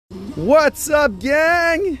What's up,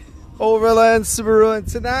 gang? Overland Subaru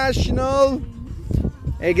International.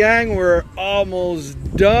 Hey gang, we're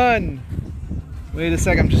almost done. Wait a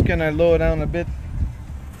sec, I'm just gonna lower down a bit.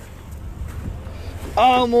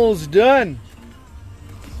 Almost done.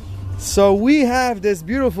 So we have this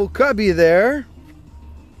beautiful cubby there.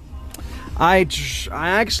 I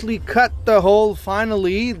actually cut the hole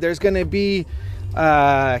finally. There's gonna be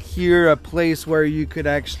here a place where you could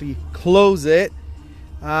actually close it.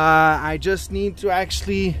 I just need to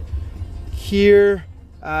actually here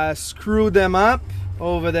screw them up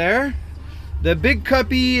over there. The big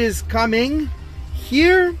cubby is coming.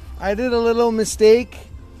 Here I did a little mistake.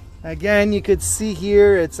 Again, you could see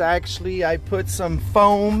here it's actually I put some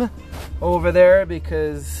foam over there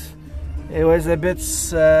because it was a bit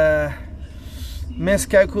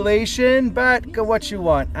miscalculation, but what you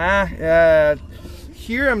want.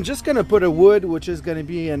 Here I'm just gonna put a wood which is gonna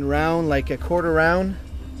be in round, like a quarter round.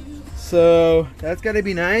 So that's gonna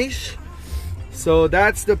be nice. So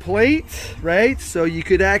that's the plate, right? So you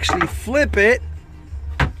could actually flip it.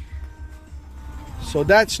 So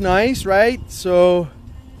that's nice, right? So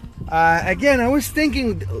again, I was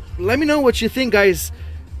thinking, let me know what you think, guys,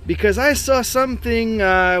 because I saw something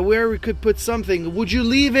where we could put something. Would you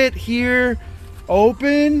leave it here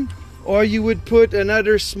open, or you would put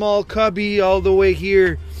another small cubby all the way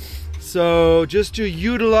here? So just to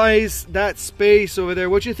utilize that space over there.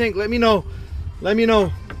 What you think? Let me know. Let me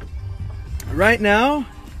know. Right now,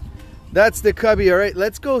 that's the cubby. All right,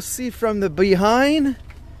 let's go see from the behind.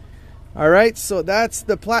 All right, so that's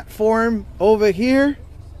the platform over here.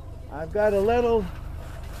 I've got a little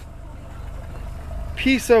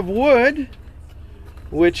piece of wood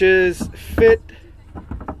which is fit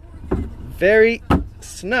very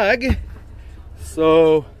snug.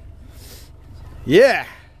 So yeah,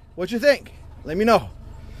 what you think? Let me know.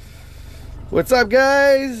 What's up,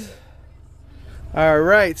 guys? All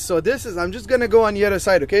right, so this is, I'm just gonna go on the other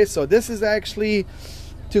side. Okay, so this is actually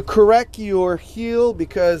to correct your heel,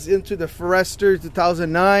 because into the Forester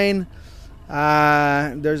 2009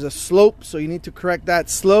 there's a slope, so you need to correct that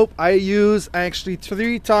slope. I use actually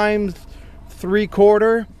 3 times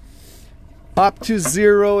 3/4 up to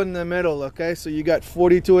 0 in the middle. Okay, so you got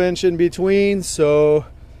 42 inch in between, so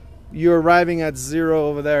you're arriving at 0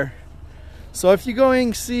 over there. So if you're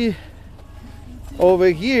going, see over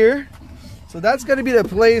here, so that's going to be the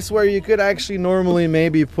place where you could actually normally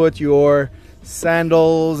maybe put your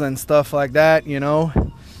sandals and stuff like that, you know.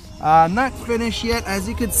 Not finished yet, as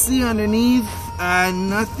you can see underneath.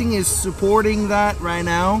 Nothing is supporting that right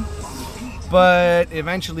now, but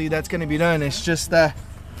eventually that's going to be done. It's just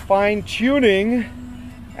fine tuning.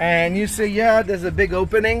 And you say, yeah, there's a big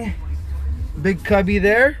opening, big cubby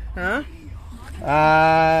there, huh?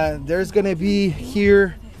 There's going to be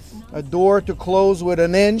here a door to close with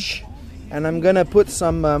 1 inch, and I'm gonna put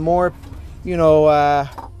some more, you know,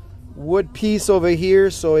 wood piece over here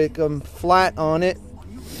so it comes flat on it.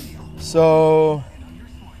 So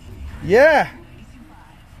yeah,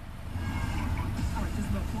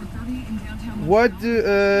 what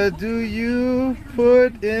do you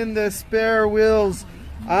put in the spare wheels?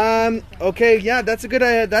 Okay, yeah, that's a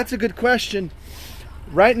good question.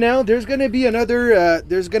 Right now there's gonna be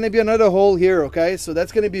another hole here. Okay, so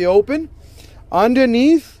that's gonna be open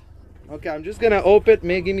underneath. Okay, I'm just gonna open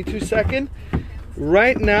it. Give me 2 seconds.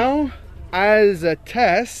 Right now, as a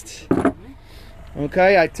test,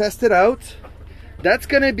 okay, I tested out. That's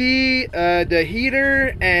gonna be the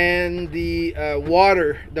heater and the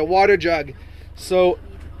water jug. So,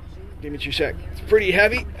 give me 2 seconds. It's pretty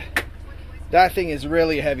heavy. That thing is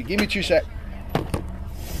really heavy. Give me 2 seconds.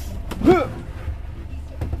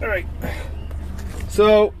 All right.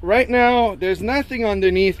 So right now there's nothing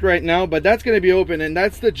underneath right now, but that's going to be open, and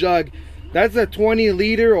that's the jug. That's a 20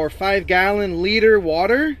 liter or 5 gallon liter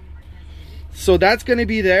water. So that's going to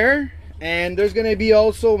be there, and there's going to be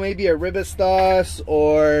also maybe a ribostas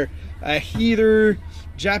or a heater,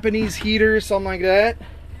 Japanese heater, something like that.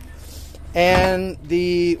 And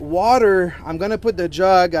the water, I'm going to put the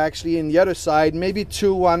jug actually in the other side, maybe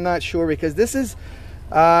 2, I'm not sure, because this is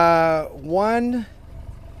 1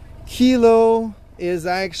 kilo is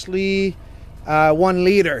actually 1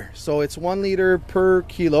 liter, so it's 1 liter per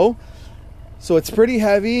kilo, so it's pretty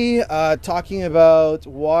heavy. Talking about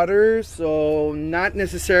water, so not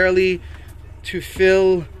necessarily to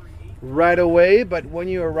fill right away, but when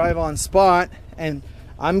you arrive on spot. And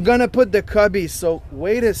I'm gonna put the cubby, so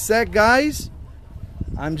wait a sec, guys.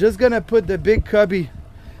 I'm just gonna put the big cubby.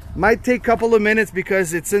 Might take a couple of minutes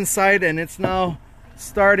because it's inside and it's now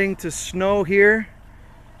starting to snow here,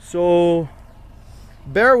 so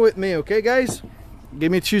bear with me, okay, guys?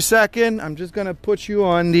 give me 2 seconds. I'm just gonna put you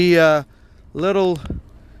on the little,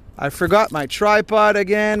 I forgot my tripod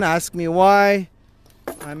again. Ask me why.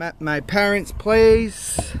 I'm at my parents'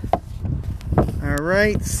 place. All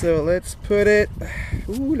right, so let's put it,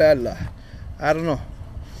 ooh la la. I don't know.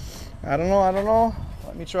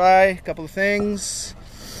 Let me try a couple of things.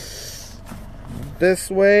 This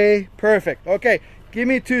way, perfect. Okay, give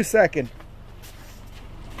me 2 seconds.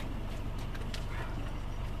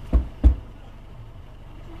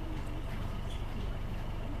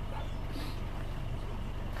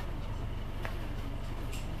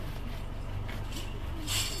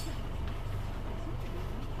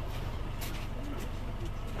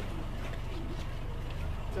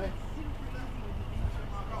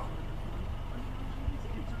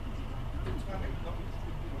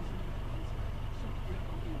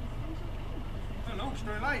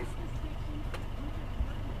 Life.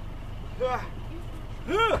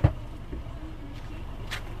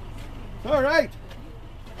 All right,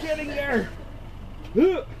 getting there.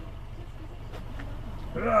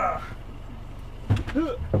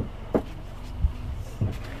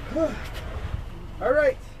 All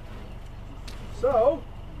right, so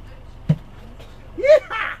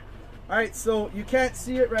yeah. All right, so you can't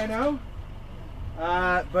see it right now,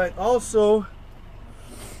 but also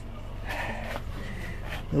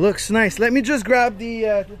it looks nice. Let me just grab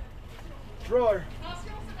the drawer.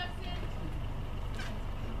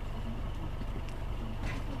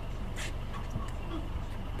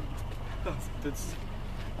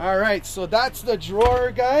 All right, so that's the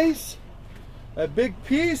drawer, guys. A big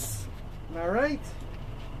piece. All right.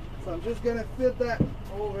 So I'm just gonna fit that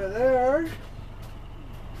over there.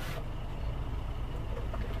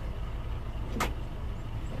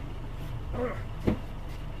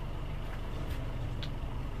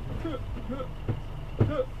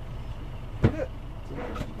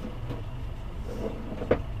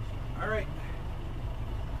 All right.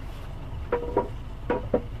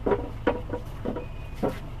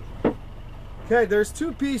 Okay, there's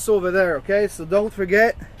 2 pieces over there, okay? So don't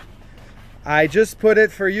forget, I just put it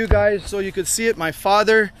for you guys so you could see it. My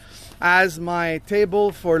father has my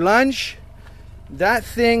table for lunch. That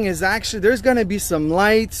thing is actually, there's gonna be some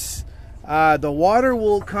lights. The water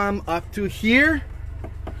will come up to here.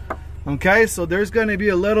 Okay, so there's gonna be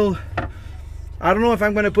a little, I don't know if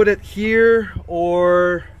I'm gonna put it here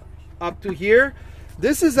or up to here.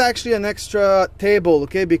 This is actually an extra table,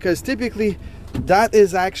 okay, because typically that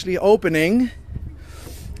is actually opening,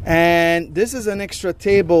 and this is an extra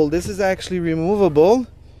table. This is actually removable,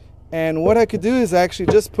 and what I could do is actually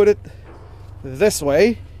just put it this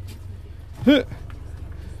way,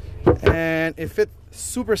 and it fits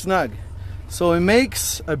super snug. So it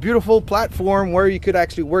makes a beautiful platform where you could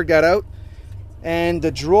actually work that out. And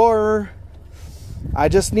the drawer, I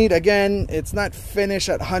just need, again, it's not finished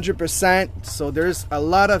at 100%, so there's a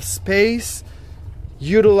lot of space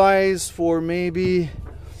utilized for maybe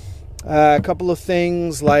a couple of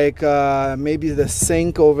things, like maybe the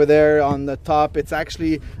sink over there on the top. It's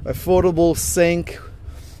actually a foldable sink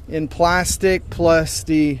in plastic, plus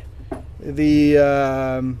the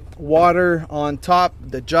water on top,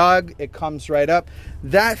 the jug, it comes right up.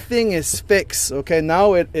 That thing is fixed, okay?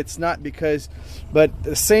 Now it's not, because, but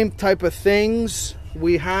the same type of things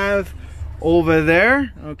we have over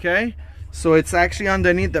there, okay? So it's actually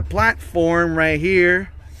underneath the platform right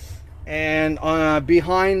here, and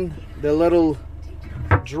behind the little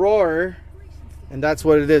drawer, and that's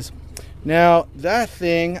what it is. Now that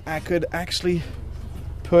thing, I could actually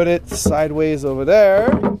put it sideways over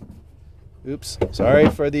there. Oops, sorry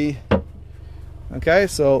for the, okay,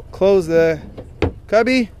 so close the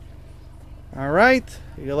cubby. All right,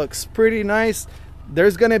 it looks pretty nice.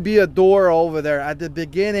 There's gonna be a door over there. At the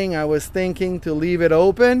beginning I was thinking to leave it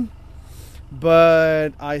open,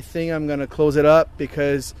 but I think I'm gonna close it up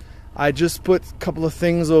because I just put a couple of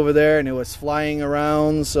things over there and it was flying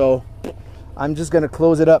around, so I'm just gonna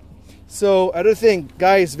close it up. So other thing,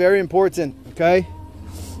 guys, very important, okay?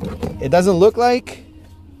 It doesn't look like,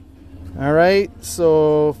 all right,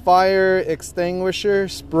 so fire extinguisher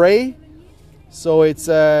spray. So it's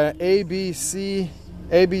ABCK.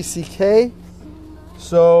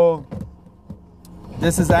 So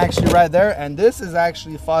this is actually right there, and this is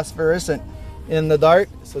actually phosphorescent in the dark,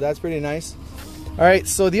 so that's pretty nice. All right,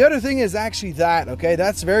 so the other thing is actually that, okay,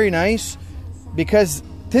 that's very nice, because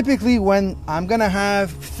typically when I'm gonna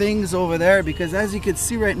have things over there, because as you can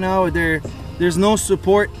see right now, there's no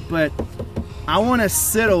support, but I want to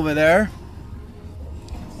sit over there,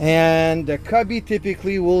 and the cubby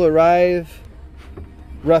typically will arrive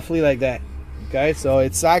roughly like that. Okay, so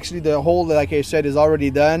it's actually the hole, like I said, is already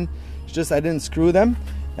done. It's just I didn't screw them.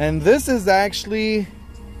 And this is actually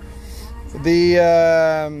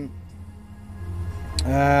the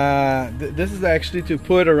this is actually to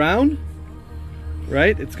put around,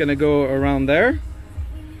 right? It's gonna go around there,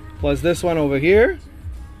 plus this one over here.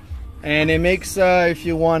 And it makes if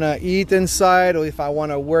you want to eat inside, or if I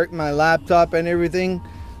want to work my laptop and everything.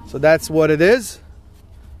 So that's what it is.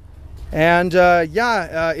 And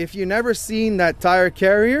if you never seen that tire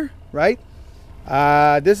carrier, right,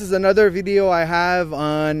 this is another video I have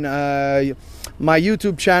on my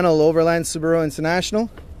YouTube channel, Overland SUBARU International.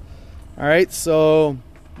 All right, so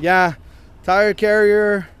yeah, tire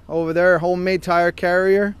carrier over there, homemade tire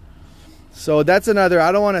carrier. So that's another,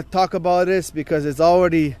 I don't want to talk about this because it's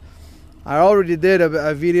already, I already did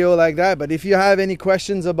a video like that. But if you have any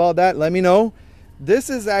questions about that, let me know.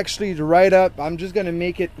 This is actually right up, I'm just gonna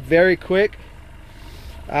make it very quick.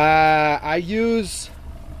 I use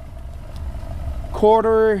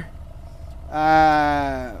quarter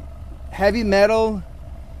heavy metal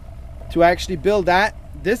to actually build that.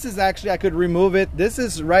 This is actually, I could remove it. This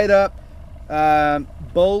is right up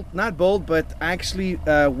bolt, not bolt, but actually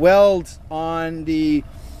weld on the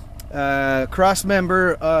cross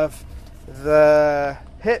member of the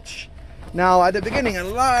hitch. Now at the beginning, a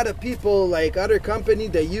lot of people, like other company,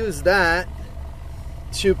 they use that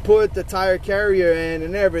to put the tire carrier in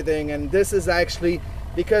and everything. And this is actually,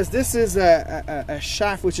 because this is a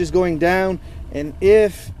shaft which is going down, and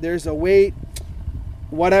if there's a weight,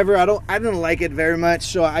 whatever, I don't like it very much,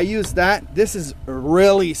 so I use that. This is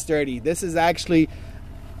really sturdy. This is actually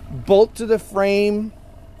bolt to the frame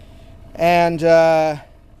and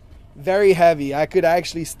very heavy. I could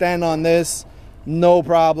actually stand on this no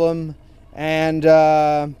problem. And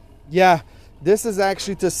yeah, this is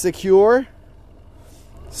actually to secure,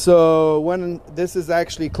 so when this is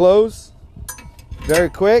actually closed, very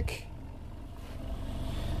quick,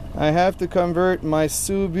 I have to convert my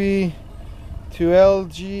Subi to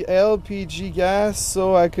LPG gas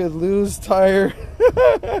so I could lose tire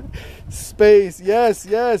space. Yes,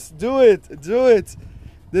 do it.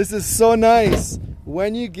 This is so nice.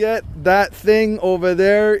 When you get that thing over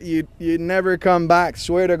there, you never come back,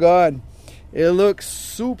 swear to God. It looks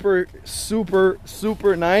super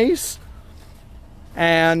nice.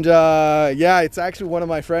 And yeah, it's actually one of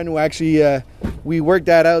my friends who actually we worked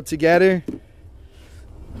that out together.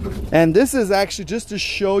 And this is actually just to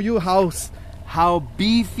show you how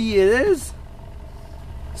beefy it is.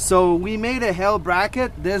 So we made a L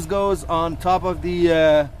bracket. This goes on top of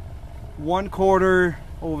the 1/4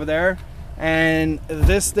 over there, and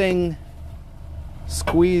this thing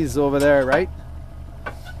squeeze over there, right?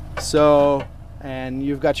 So, and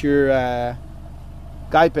you've got your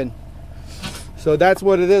guy pin. So that's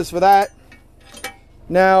what it is for that.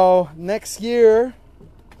 Now next year,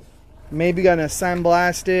 maybe gonna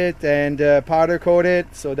sandblast it and powder coat it.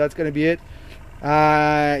 So that's gonna be it.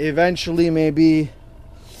 Eventually maybe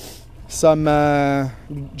some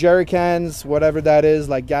jerry cans, whatever that is,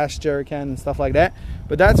 like gas jerry can and stuff like that.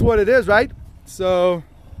 But that's what it is, right? So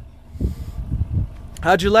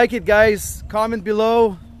how'd you like it, guys? Comment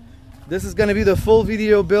below. This is gonna be the full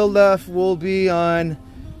video build up, will be on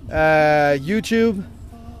YouTube,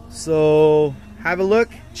 so have a look,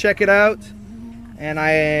 check it out.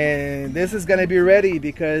 And this is gonna be ready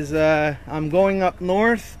because I'm going up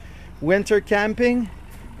north winter camping,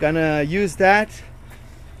 gonna use that,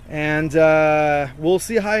 and we'll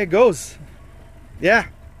see how it goes. Yeah,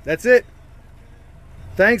 that's it.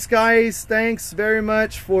 Thanks guys, thanks very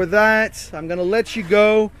much for that. I'm gonna let you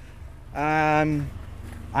go.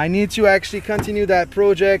 I need to actually continue that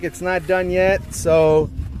project. It's not done yet, so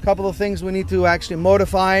a couple of things we need to actually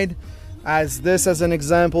modify. As an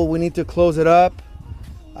example, we need to close it up.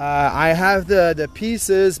 I have the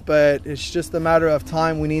pieces, but it's just a matter of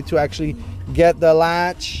time. We need to actually get the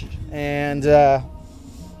latch, and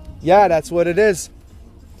yeah, that's what it is.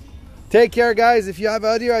 Take care, guys. If you have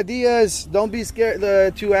other ideas, don't be scared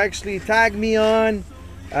to actually tag me on.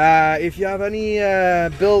 If you have any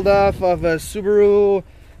build off of a Subaru,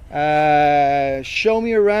 show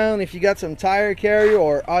me around. If you got some tire carrier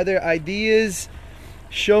or other ideas,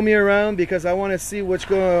 show me around, because I want to see which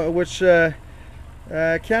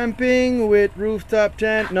camping with rooftop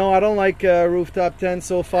tent. No, I don't like rooftop tent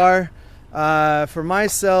so far. For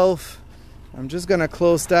myself, I'm just gonna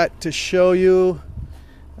close that to show you.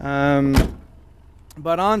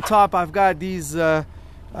 But on top I've got these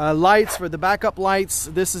lights for the backup lights.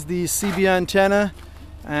 This is the CB antenna,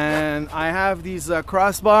 and I have these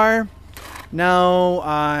crossbar.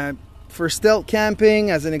 Now for stealth camping,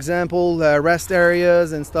 as an example, rest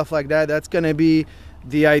areas and stuff like that, that's gonna be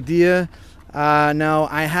the idea. Now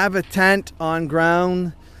I have a tent on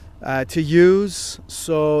ground to use.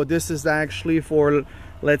 So this is actually for,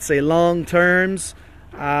 let's say, long terms.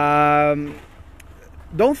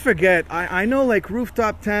 Don't forget, I know like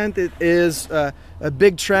rooftop tent, it is a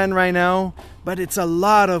big trend right now, but it's a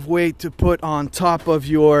lot of weight to put on top of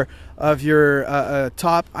your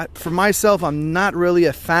top. For myself, I'm not really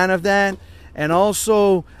a fan of that. And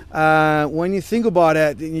also, when you think about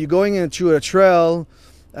it, you're going into a trail,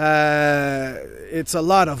 it's a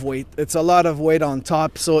lot of weight. It's a lot of weight on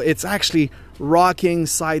top, so it's actually rocking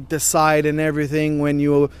side to side and everything when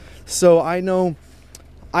you. So I know.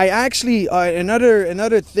 I actually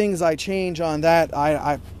another things I change on that.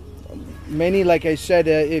 I many, like I said,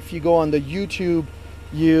 if you go on the YouTube,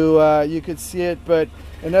 you could see it. But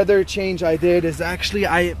another change I did is actually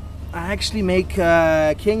I actually make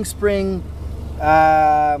King Spring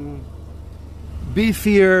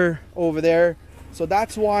beefier over there. So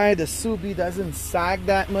that's why the Subi doesn't sag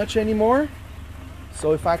that much anymore.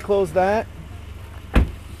 So if I close that,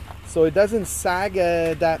 so it doesn't sag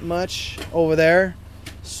that much over there.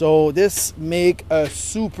 So this make a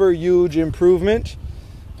super huge improvement.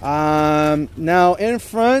 Now in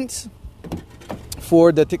front,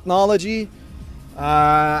 for the technology,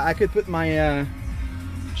 I could put my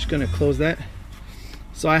just gonna close that.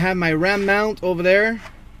 So I have my RAM mount over there,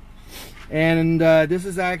 and this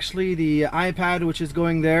is actually the iPad which is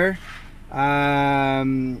going there.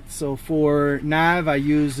 So for nav I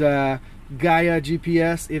use Gaia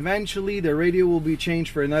GPS. Eventually the radio will be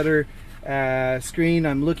changed for another screen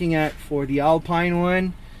I'm looking at for the Alpine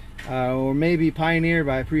one, or maybe Pioneer,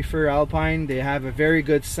 but I prefer Alpine. They have a very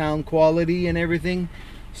good sound quality and everything.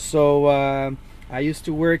 So I used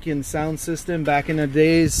to work in sound system back in the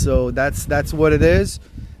days, so that's what it is.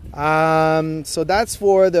 So that's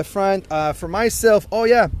for the front. For myself, oh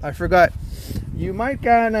yeah, I forgot, you might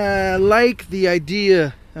kind of like the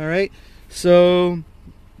idea. All right, so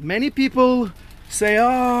many people say,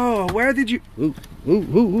 oh, where did you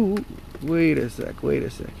wait a sec,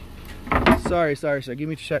 sorry, give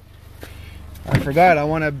me a check. I forgot, I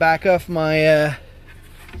want to back off my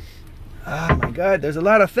oh my god, there's a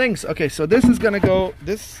lot of things. Okay, so this is gonna go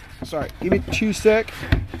sorry, give me 2 sec.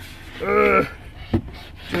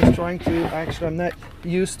 Just trying to, actually I'm not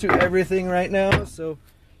used to everything right now. So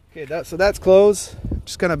okay, so that's closed. I'm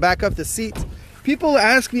just gonna back up the seat. People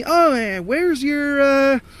ask me, oh man, where's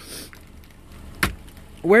your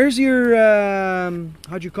how'd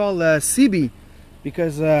you call CB?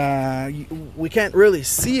 Because we can't really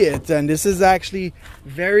see it, and this is actually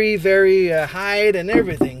very, very high and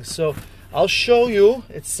everything. So I'll show you.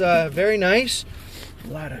 It's very nice. A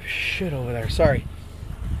lot of shit over there, sorry.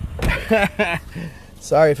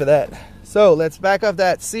 Sorry for that. So let's back up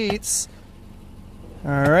that seats.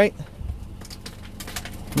 All right,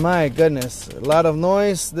 my goodness, a lot of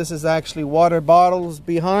noise. This is actually water bottles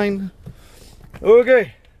behind.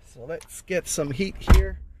 Okay, so let's get some heat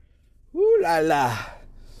here. Ooh la la.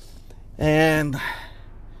 And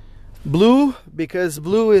blue, because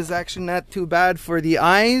blue is actually not too bad for the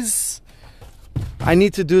eyes. I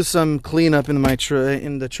need to do some cleanup in my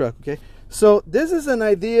in the truck. Okay, so this is an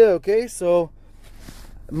idea. Okay, so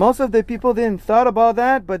most of the people didn't thought about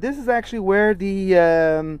that, but this is actually where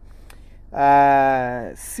the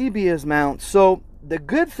CB is mounted. So the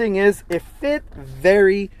good thing is it fit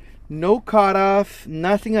very, no cut off,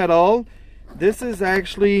 nothing at all. This is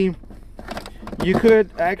actually, you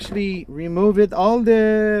could actually remove it. All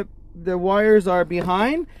the wires are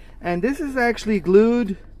behind, and this is actually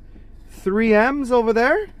glued 3Ms over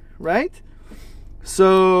there, right?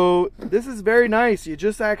 So this is very nice. You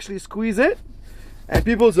just actually squeeze it, and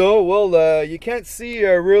people say, oh well, you can't see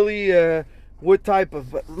really what type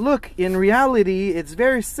of, but look, in reality it's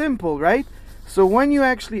very simple, right? So when you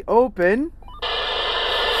actually open,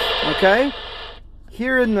 okay,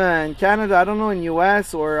 here in Canada, I don't know in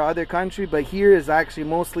US or other country, but here is actually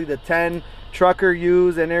mostly the 10 trucker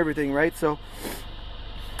use and everything, right? So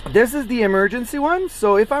this is the emergency one.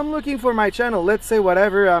 So if I'm looking for my channel, let's say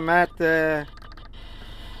whatever, I'm at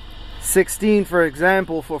 16 for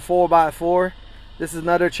example, for 4x4. This is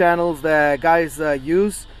another channels that guys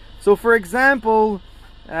use. So for example,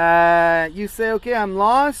 you say, okay, I'm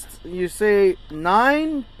lost. You say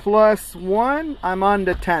 9 plus 1, I'm on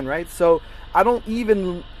the 10, right? So I don't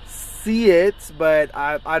even see it, but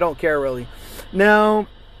I don't care really. Now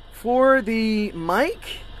for the mic,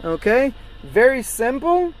 okay, very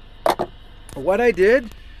simple. What I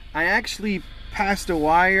did, I actually passed a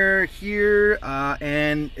wire here,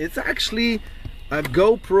 and it's actually a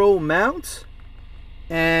GoPro mount,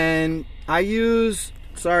 and I use,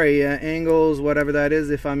 sorry, angles, whatever that is,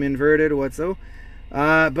 if I'm inverted,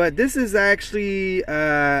 but this is actually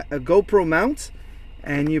a GoPro mount,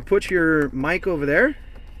 and you put your mic over there.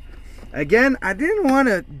 Again, I didn't want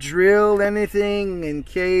to drill anything in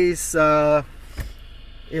case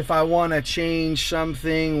if I want to change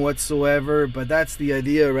something whatsoever, but that's the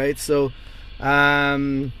idea, right? So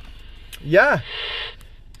yeah,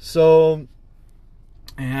 so,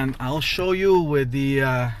 and I'll show you with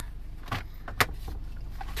the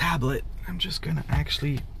tablet. I'm just gonna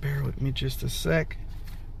actually, bear with me just a sec.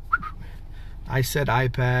 I said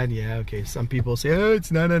iPad, yeah, okay. Some people say, oh,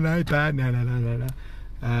 it's not an iPad.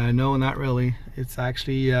 No, not really. It's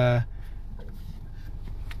actually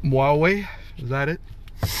Huawei. Is that it?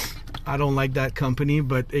 I don't like that company,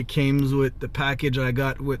 but it came with the package I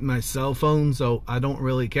got with my cell phone, so I don't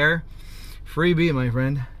really care. Freebie, my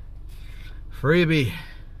friend. Freebie.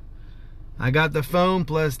 I got the phone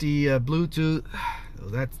plus the Bluetooth.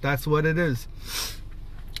 That's what it is.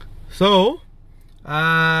 So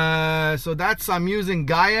that's, I'm using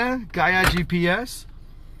Gaia GPS.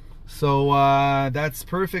 So that's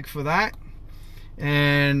perfect for that.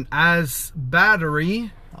 And as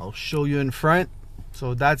battery, I'll show you in front.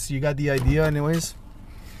 So that's, you got the idea anyways.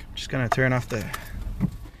 I'm just gonna turn off the,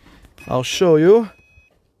 I'll show you.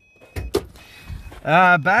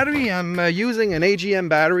 Battery, I'm using an AGM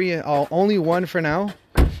battery, only one for now.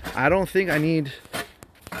 I don't think I need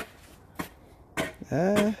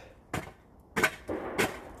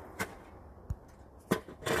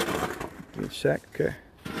check. Okay,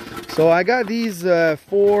 so I got these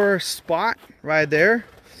 4 spot right there.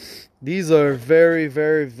 These are very,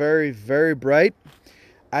 very, very, very bright.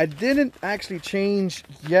 I didn't actually change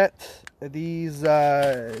yet these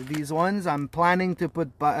ones. I'm planning to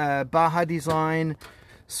put Baja Design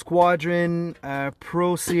Squadron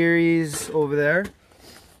Pro Series over there.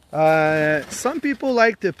 Some people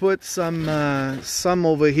like to put some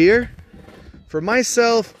over here. For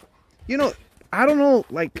myself, you know, I don't know,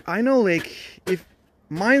 like, I know, like, if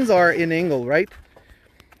mines are in angle, right?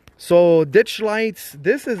 So ditch lights,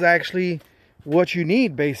 this is actually what you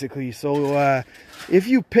need basically. So if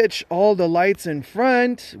you pitch all the lights in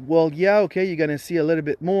front, well, yeah, okay, you're gonna see a little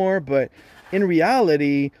bit more, but in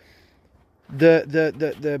reality,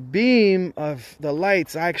 the beam of the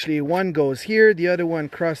lights, actually one goes here, the other one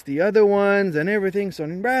crosses the other ones and everything. So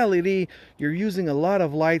in reality, you're using a lot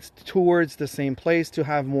of lights towards the same place to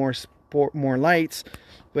have more lights.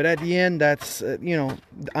 But at the end, that's you know,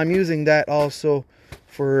 I'm using that also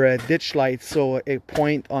for ditch lights, so a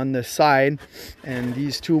point on the side and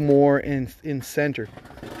these 2 more in center.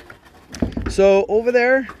 So over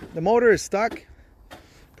there, the motor is stuck,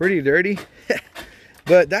 pretty dirty.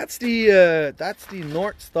 But that's the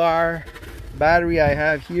North Star battery I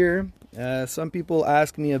have here. Some people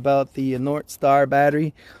ask me about the North Star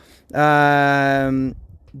battery. The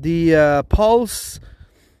Pulse,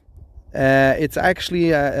 it's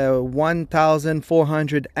actually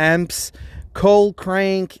 1,400 amps. Cold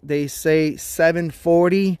crank, they say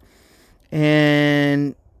 740,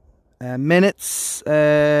 and minutes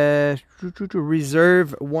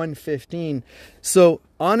reserve 115. So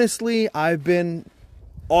honestly, I've been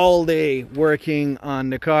all day working on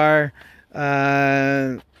the car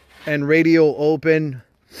and radio open,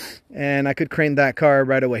 and I could crank that car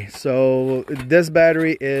right away. So this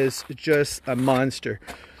battery is just a monster.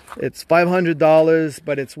 It's $500,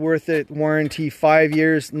 but it's worth it. Warranty 5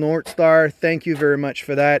 years. North Star, thank you very much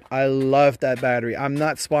for that. I love that battery. I'm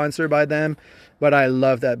not sponsored by them, but I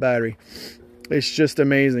love that battery. It's just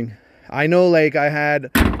amazing. I know, like, I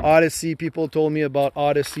had Odyssey, people told me about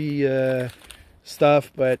Odyssey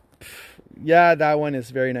stuff, but yeah, that one is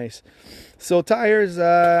very nice. So tires,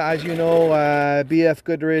 as you know, BF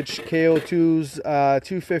Goodrich KO2s,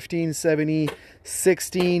 215/70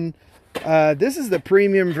 16. This is the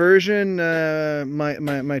premium version.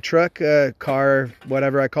 My truck, car,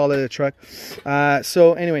 whatever I call it, a truck.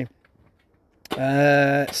 So anyway,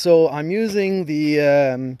 so I'm using the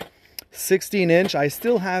 16-inch. I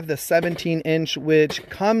still have the 17-inch, which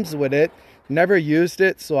comes with it. Never used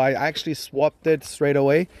it, so I actually swapped it straight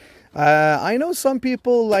away. I know some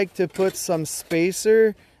people like to put some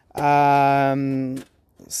spacer,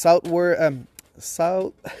 southward,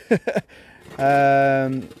 south.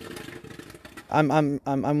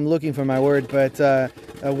 I'm looking for my word, but a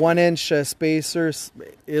 1-inch spacer.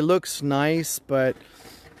 It looks nice, but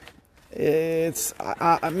it's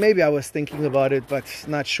maybe I was thinking about it, but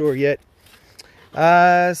not sure yet.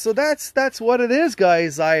 So that's what it is,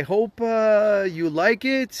 guys. I hope you like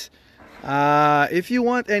it. If you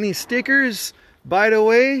want any stickers, by the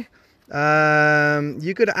way,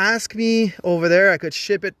 you could ask me over there. I could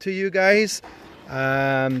ship it to you guys.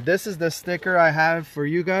 This is the sticker I have for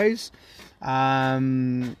you guys.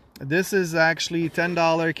 This is actually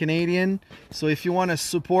 $10 Canadian. So if you want to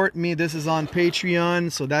support me, this is on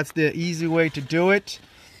Patreon. So that's the easy way to do it.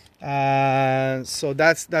 So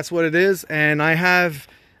that's what it is. And I have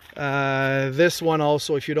this one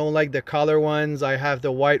also. If you don't like the color ones, I have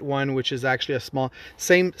the white one, which is actually a small,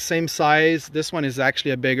 same size. This one is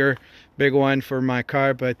actually a big one for my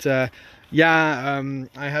car, but yeah,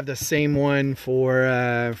 I have the same one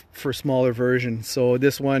for smaller version. So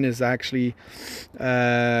this one is actually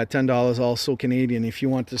 $10 also Canadian if you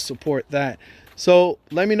want to support that. So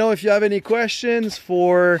let me know if you have any questions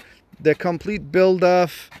for the complete build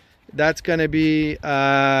of. That's gonna be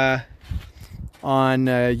on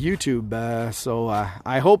YouTube. So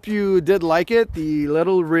I hope you did like it, the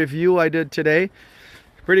little review I did today.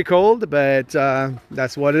 Pretty cold, but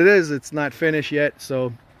that's what it is. It's not finished yet.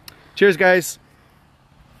 So cheers, guys.